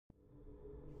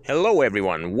Hello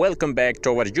everyone, welcome back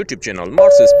to our YouTube channel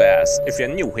Mars Space. If you're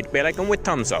new, hit bell icon with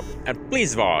thumbs up and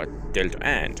please watch till the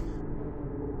end.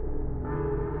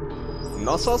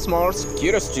 NASA's Mars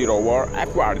Curiosity Rover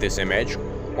acquired this image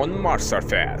on Mars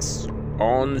surface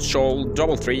on Shoal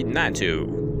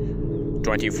 3392,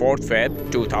 24th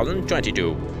Feb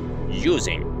 2022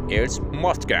 using its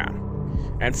mast cam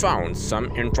and found some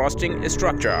interesting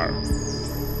structure.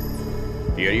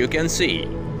 Here you can see.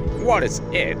 What is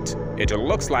it? It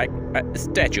looks like a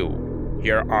statue.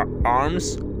 Here are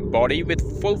arms, body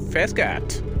with full face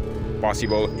cut.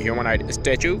 Possible humanoid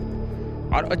statue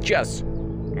or just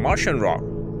Martian rock?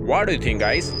 What do you think,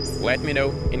 guys? Let me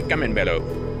know in comment below.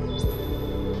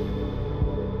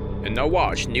 And now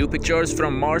watch new pictures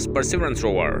from Mars Perseverance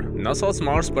Rover. NASA's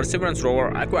Mars Perseverance Rover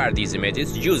acquired these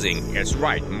images using its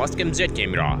right Mastcam jet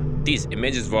camera. These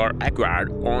images were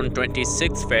acquired on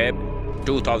 26th Feb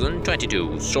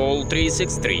 2022, Shoal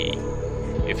 363.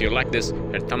 If you like this,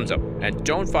 hit thumbs up and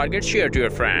don't forget share to your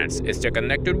friends. Stay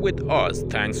connected with us.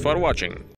 Thanks for watching.